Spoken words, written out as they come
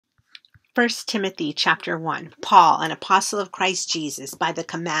First Timothy chapter 1. Paul, an apostle of Christ Jesus, by the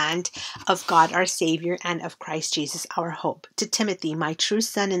command of God our Savior and of Christ Jesus our hope. To Timothy, my true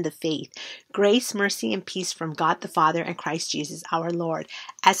son in the faith, grace, mercy, and peace from God the Father and Christ Jesus our Lord.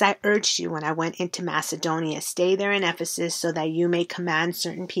 As I urged you when I went into Macedonia, stay there in Ephesus so that you may command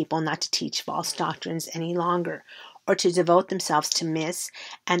certain people not to teach false doctrines any longer, or to devote themselves to myths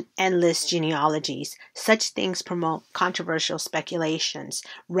and endless genealogies. Such things promote controversial speculations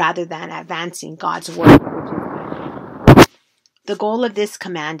rather than advancing God's word. The goal of this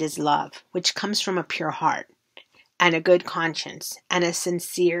command is love, which comes from a pure heart and a good conscience and a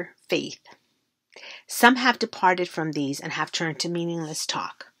sincere faith. Some have departed from these and have turned to meaningless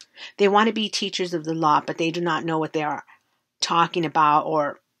talk. They want to be teachers of the law, but they do not know what they are talking about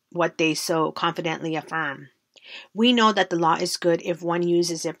or what they so confidently affirm. We know that the law is good if one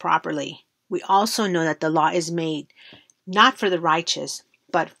uses it properly. We also know that the law is made not for the righteous,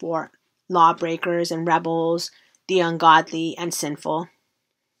 but for lawbreakers and rebels, the ungodly and sinful,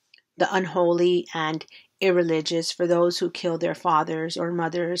 the unholy and irreligious, for those who kill their fathers or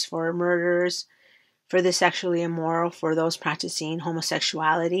mothers, for murderers, for the sexually immoral, for those practicing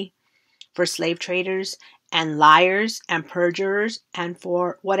homosexuality, for slave traders and liars and perjurers, and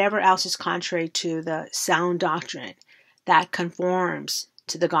for whatever else is contrary to the sound doctrine that conforms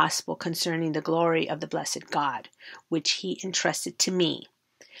to the gospel concerning the glory of the blessed God, which he entrusted to me.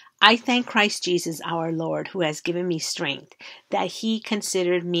 I thank Christ Jesus our Lord, who has given me strength, that he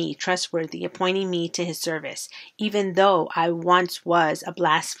considered me trustworthy, appointing me to his service. Even though I once was a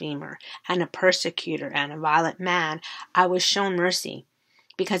blasphemer and a persecutor and a violent man, I was shown mercy,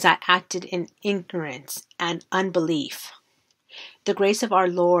 because I acted in ignorance and unbelief. The grace of our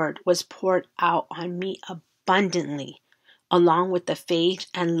Lord was poured out on me abundantly, along with the faith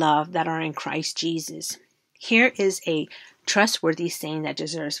and love that are in Christ Jesus. Here is a trustworthy saying that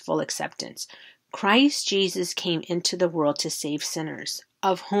deserves full acceptance. Christ Jesus came into the world to save sinners,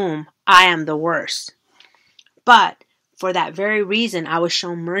 of whom I am the worst. But for that very reason, I was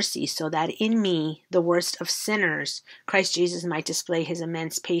shown mercy, so that in me, the worst of sinners, Christ Jesus might display his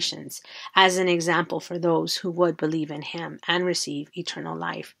immense patience as an example for those who would believe in him and receive eternal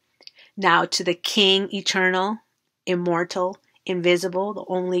life. Now to the King, eternal, immortal, invisible, the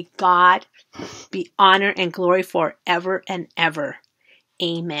only God, be honor and glory forever and ever.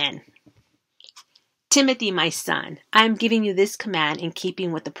 Amen. Timothy, my son, I am giving you this command in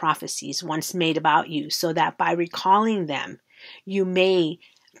keeping with the prophecies once made about you, so that by recalling them, you may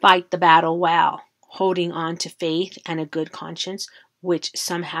fight the battle well, holding on to faith and a good conscience, which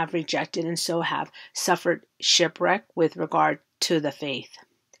some have rejected and so have suffered shipwreck with regard to the faith.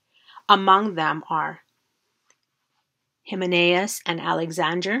 Among them are Hymenaeus and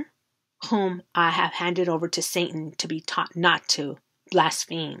Alexander, whom I have handed over to Satan to be taught not to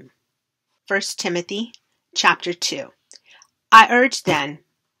blaspheme. First Timothy chapter 2. I urge then,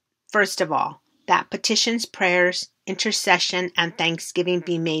 first of all, that petitions, prayers, intercession, and thanksgiving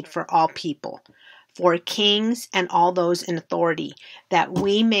be made for all people, for kings and all those in authority, that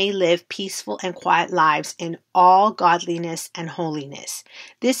we may live peaceful and quiet lives in all godliness and holiness.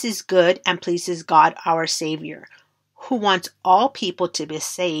 This is good and pleases God our Savior, who wants all people to be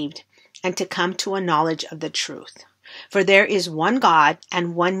saved and to come to a knowledge of the truth. For there is one God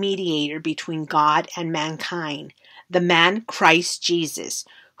and one mediator between God and mankind, the man Christ Jesus,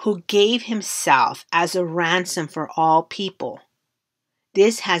 who gave himself as a ransom for all people.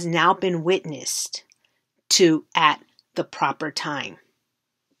 This has now been witnessed to at the proper time.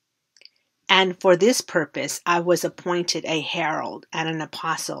 And for this purpose I was appointed a herald and an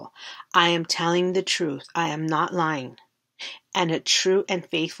apostle. I am telling the truth, I am not lying, and a true and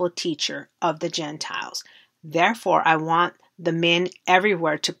faithful teacher of the Gentiles. Therefore, I want the men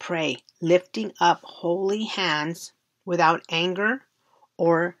everywhere to pray, lifting up holy hands without anger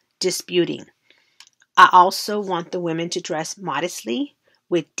or disputing. I also want the women to dress modestly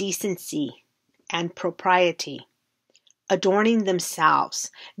with decency and propriety, adorning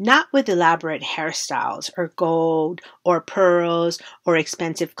themselves, not with elaborate hairstyles or gold or pearls or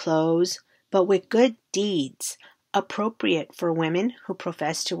expensive clothes, but with good deeds, appropriate for women who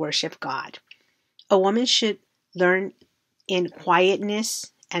profess to worship God. A woman should learn in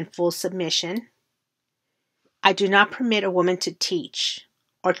quietness and full submission. I do not permit a woman to teach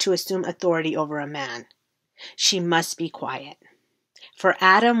or to assume authority over a man. She must be quiet. For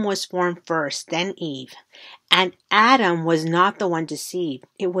Adam was formed first, then Eve. And Adam was not the one deceived.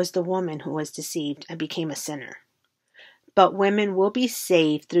 It was the woman who was deceived and became a sinner. But women will be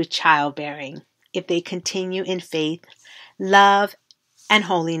saved through childbearing if they continue in faith, love, and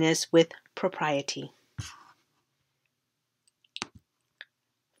holiness with propriety.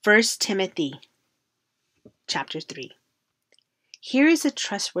 1 Timothy chapter 3. Here is a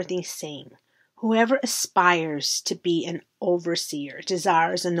trustworthy saying. Whoever aspires to be an overseer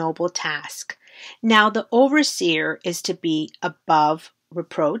desires a noble task. Now the overseer is to be above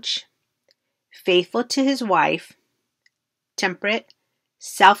reproach, faithful to his wife, temperate,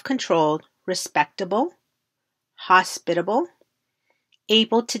 self-controlled, respectable, hospitable,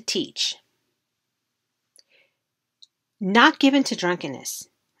 able to teach, not given to drunkenness,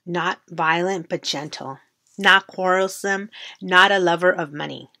 not violent but gentle, not quarrelsome, not a lover of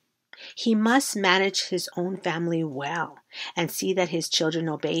money. He must manage his own family well and see that his children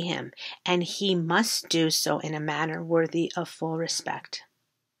obey him, and he must do so in a manner worthy of full respect.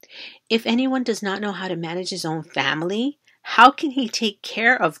 If anyone does not know how to manage his own family, how can he take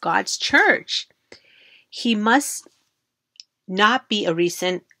care of God's church? He must not be a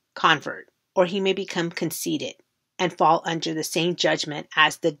recent convert, or he may become conceited and fall under the same judgment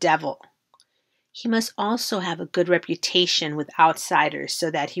as the devil. He must also have a good reputation with outsiders so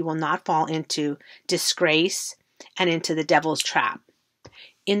that he will not fall into disgrace and into the devil's trap.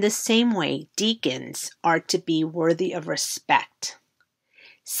 In the same way, deacons are to be worthy of respect,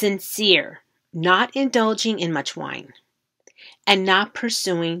 sincere, not indulging in much wine, and not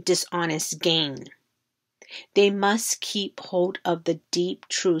pursuing dishonest gain. They must keep hold of the deep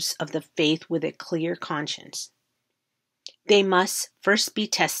truths of the faith with a clear conscience. They must first be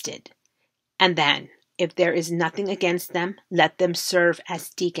tested, and then, if there is nothing against them, let them serve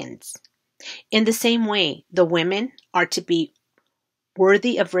as deacons. In the same way, the women are to be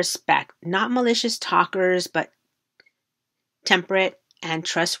worthy of respect, not malicious talkers, but temperate and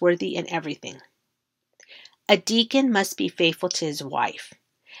trustworthy in everything. A deacon must be faithful to his wife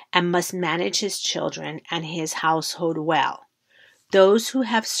and must manage his children and his household well. Those who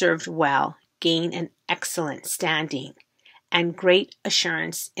have served well gain an excellent standing and great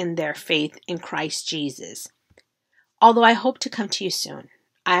assurance in their faith in Christ Jesus. Although I hope to come to you soon,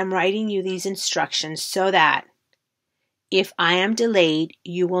 I am writing you these instructions so that if I am delayed,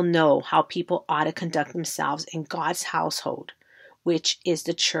 you will know how people ought to conduct themselves in God's household, which is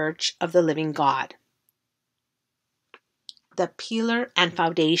the church of the living God, the pillar and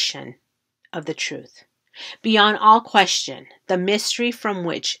foundation of the truth. Beyond all question, the mystery from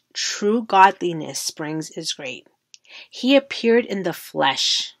which true godliness springs is great. He appeared in the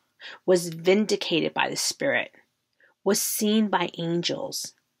flesh, was vindicated by the Spirit, was seen by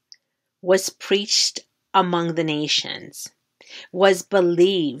angels, was preached among the nations, was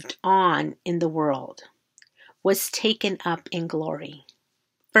believed on in the world, was taken up in glory.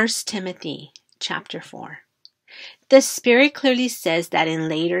 1 Timothy chapter 4. The Spirit clearly says that in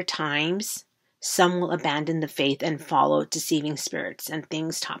later times, some will abandon the faith and follow deceiving spirits and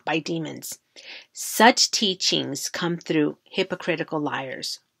things taught by demons. Such teachings come through hypocritical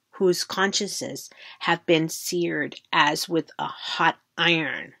liars, whose consciences have been seared as with a hot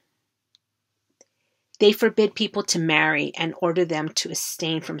iron. They forbid people to marry and order them to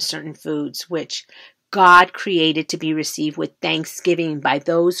abstain from certain foods, which God created to be received with thanksgiving by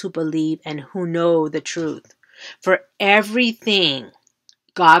those who believe and who know the truth. For everything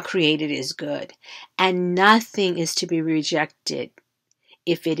God created is good, and nothing is to be rejected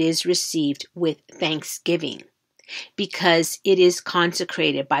if it is received with thanksgiving, because it is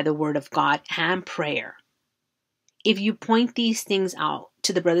consecrated by the word of God and prayer. If you point these things out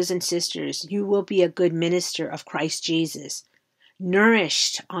to the brothers and sisters, you will be a good minister of Christ Jesus,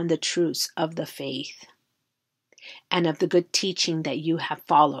 nourished on the truths of the faith and of the good teaching that you have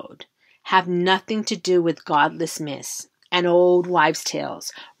followed. Have nothing to do with godless myths and old wives'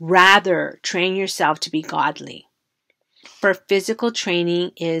 tales. Rather, train yourself to be godly. For physical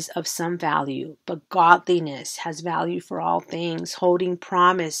training is of some value, but godliness has value for all things, holding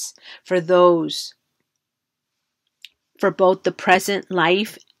promise for those, for both the present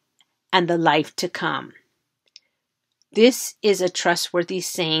life and the life to come. This is a trustworthy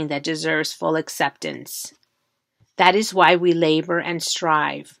saying that deserves full acceptance. That is why we labor and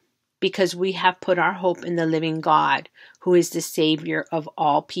strive, because we have put our hope in the living God, who is the Savior of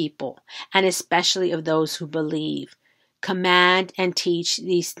all people, and especially of those who believe. Command and teach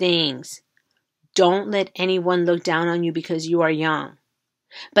these things. Don't let anyone look down on you because you are young,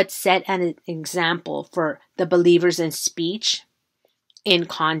 but set an example for the believers in speech, in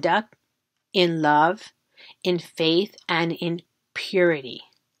conduct, in love, in faith, and in purity.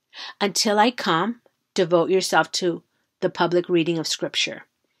 Until I come, devote yourself to the public reading of Scripture,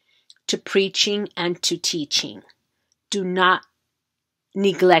 to preaching and to teaching. Do not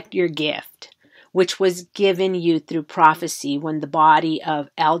neglect your gift, which was given you through prophecy when the body of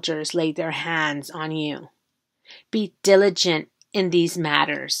elders laid their hands on you. Be diligent in these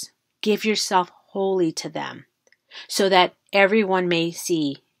matters. Give yourself wholly to them, so that everyone may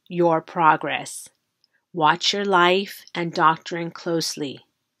see your progress. Watch your life and doctrine closely.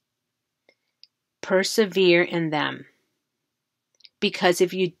 Persevere in them, because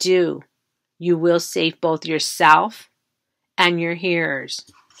if you do, you will save both yourself and your hearers.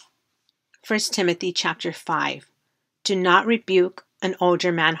 1 Timothy chapter 5. Do not rebuke an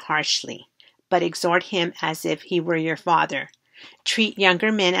older man harshly, but exhort him as if he were your father. Treat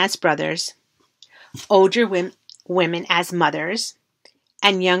younger men as brothers, older women as mothers,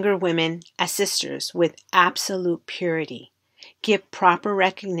 and younger women as sisters with absolute purity. Give proper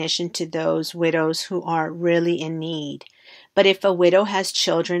recognition to those widows who are really in need. But if a widow has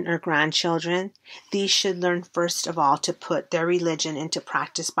children or grandchildren, these should learn first of all to put their religion into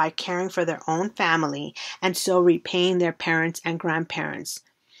practice by caring for their own family and so repaying their parents and grandparents.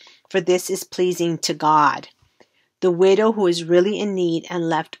 For this is pleasing to God. The widow who is really in need and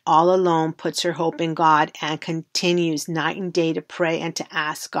left all alone puts her hope in God and continues night and day to pray and to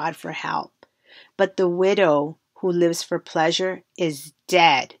ask God for help. But the widow who lives for pleasure is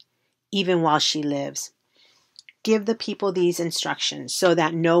dead, even while she lives. Give the people these instructions so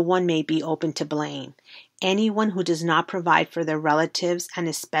that no one may be open to blame. Anyone who does not provide for their relatives and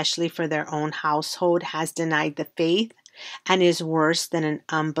especially for their own household has denied the faith and is worse than an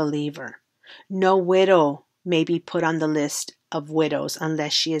unbeliever. No widow may be put on the list of widows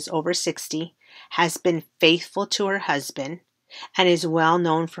unless she is over 60, has been faithful to her husband, and is well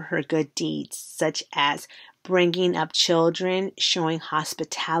known for her good deeds, such as bringing up children, showing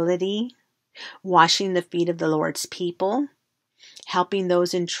hospitality, washing the feet of the Lord's people, helping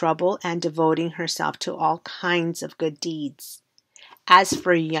those in trouble, and devoting herself to all kinds of good deeds. As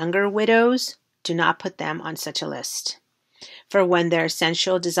for younger widows, do not put them on such a list. For when their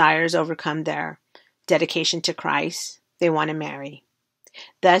sensual desires overcome their dedication to Christ, they want to marry.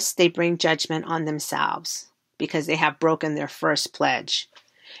 Thus they bring judgment on themselves because they have broken their first pledge,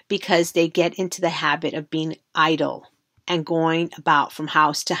 because they get into the habit of being idle and going about from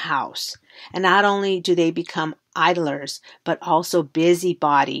house to house. And not only do they become idlers, but also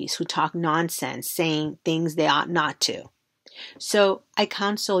busybodies who talk nonsense, saying things they ought not to. So I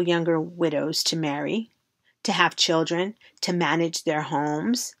counsel younger widows to marry, to have children, to manage their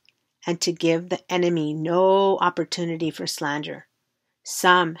homes, and to give the enemy no opportunity for slander.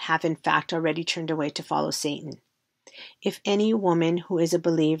 Some have in fact already turned away to follow Satan. If any woman who is a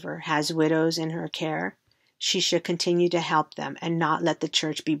believer has widows in her care, she should continue to help them and not let the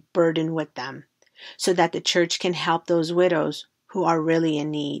church be burdened with them, so that the church can help those widows who are really in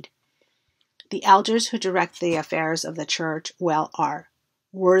need. The elders who direct the affairs of the church well are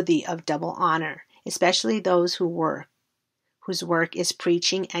worthy of double honor, especially those whose work is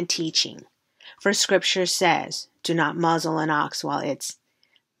preaching and teaching. For Scripture says, do not muzzle an ox while it's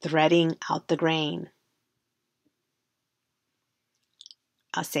threading out the grain.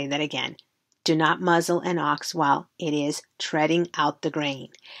 I'll say that again. Do not muzzle an ox while it is treading out the grain,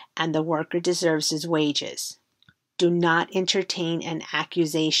 and the worker deserves his wages. Do not entertain an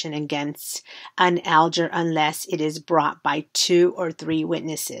accusation against an elder unless it is brought by 2 or 3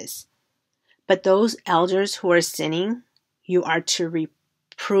 witnesses. But those elders who are sinning, you are to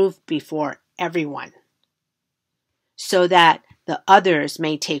reprove before everyone, so that the others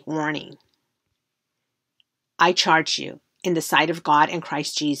may take warning. I charge you, in the sight of God and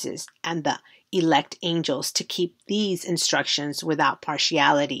Christ Jesus and the elect angels, to keep these instructions without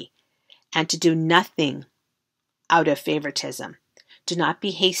partiality, and to do nothing out of favoritism. Do not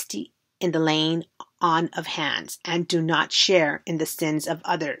be hasty in the laying on of hands, and do not share in the sins of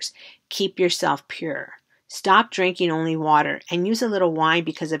others. Keep yourself pure. Stop drinking only water, and use a little wine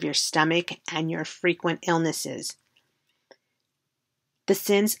because of your stomach and your frequent illnesses. The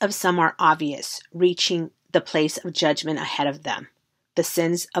sins of some are obvious, reaching the place of judgment ahead of them. The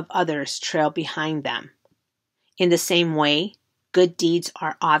sins of others trail behind them. In the same way, good deeds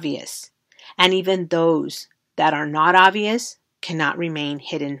are obvious, and even those that are not obvious cannot remain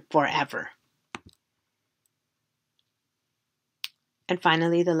hidden forever. And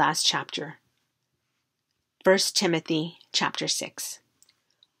finally, the last chapter, 1 Timothy chapter 6.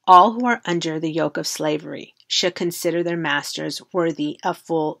 All who are under the yoke of slavery should consider their masters worthy of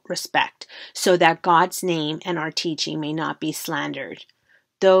full respect, so that God's name and our teaching may not be slandered.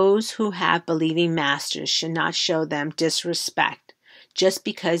 Those who have believing masters should not show them disrespect just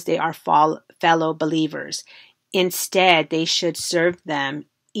because they are fellow believers. Instead, they should serve them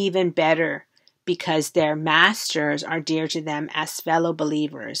even better because their masters are dear to them as fellow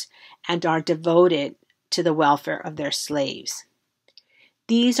believers and are devoted to the welfare of their slaves.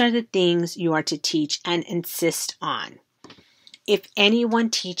 These are the things you are to teach and insist on. If anyone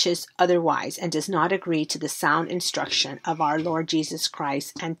teaches otherwise and does not agree to the sound instruction of our Lord Jesus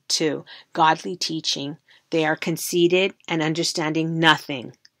Christ and to godly teaching, they are conceited and understanding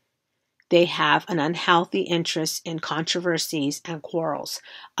nothing. They have an unhealthy interest in controversies and quarrels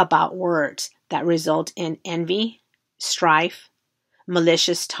about words that result in envy, strife,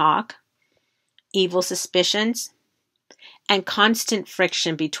 malicious talk, evil suspicions, and constant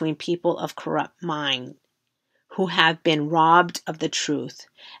friction between people of corrupt mind, who have been robbed of the truth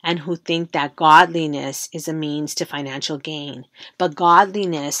and who think that godliness is a means to financial gain. But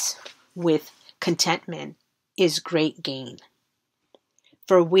godliness with contentment is great gain.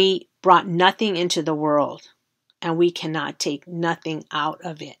 For we brought nothing into the world, and we cannot take nothing out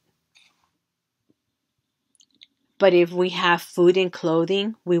of it. But if we have food and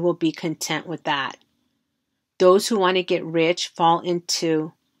clothing, we will be content with that. Those who want to get rich fall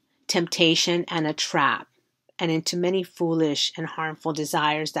into temptation and a trap, and into many foolish and harmful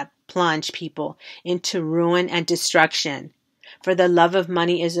desires that plunge people into ruin and destruction. For the love of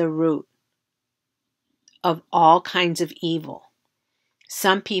money is a root of all kinds of evil.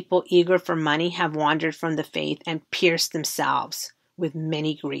 Some people eager for money have wandered from the faith and pierced themselves with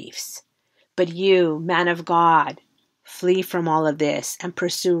many griefs. But you, man of God, flee from all of this and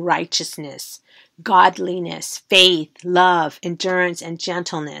pursue righteousness, godliness, faith, love, endurance, and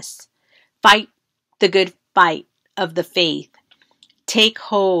gentleness. Fight the good fight of the faith. Take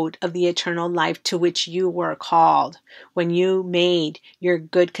hold of the eternal life to which you were called when you made your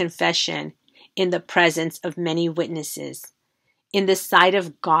good confession in the presence of many witnesses, in the sight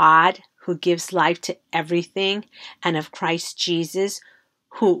of God who gives life to everything, and of Christ Jesus,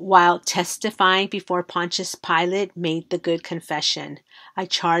 who, while testifying before Pontius Pilate, made the good confession. I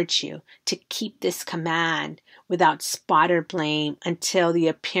charge you to keep this command without spot or blame until the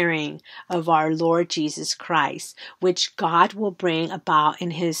appearing of our Lord Jesus Christ, which God will bring about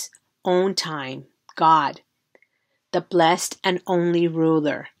in his own time. God, the blessed and only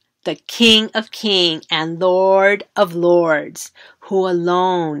ruler, the King of kings and Lord of lords, who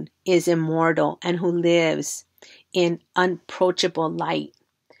alone is immortal and who lives in unapproachable light,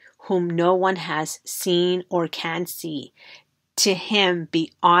 whom no one has seen or can see. To him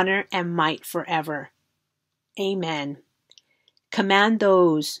be honor and might forever. Amen. Command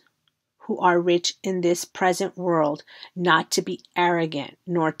those who are rich in this present world not to be arrogant,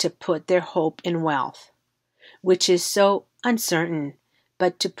 nor to put their hope in wealth, which is so uncertain,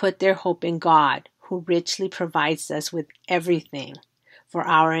 but to put their hope in God, who richly provides us with everything for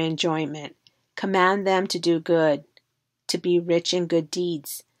our enjoyment. Command them to do good, to be rich in good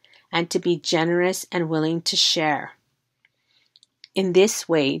deeds, and to be generous and willing to share. In this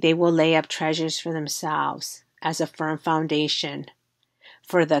way, they will lay up treasures for themselves as a firm foundation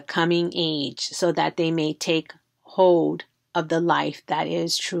for the coming age, so that they may take hold of the life that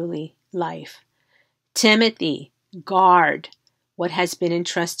is truly life. Timothy, guard what has been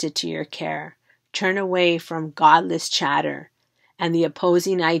entrusted to your care. Turn away from godless chatter and the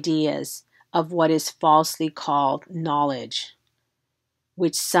opposing ideas of what is falsely called knowledge,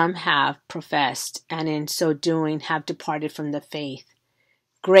 which some have professed, and in so doing have departed from the faith.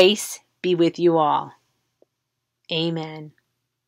 Grace be with you all. Amen.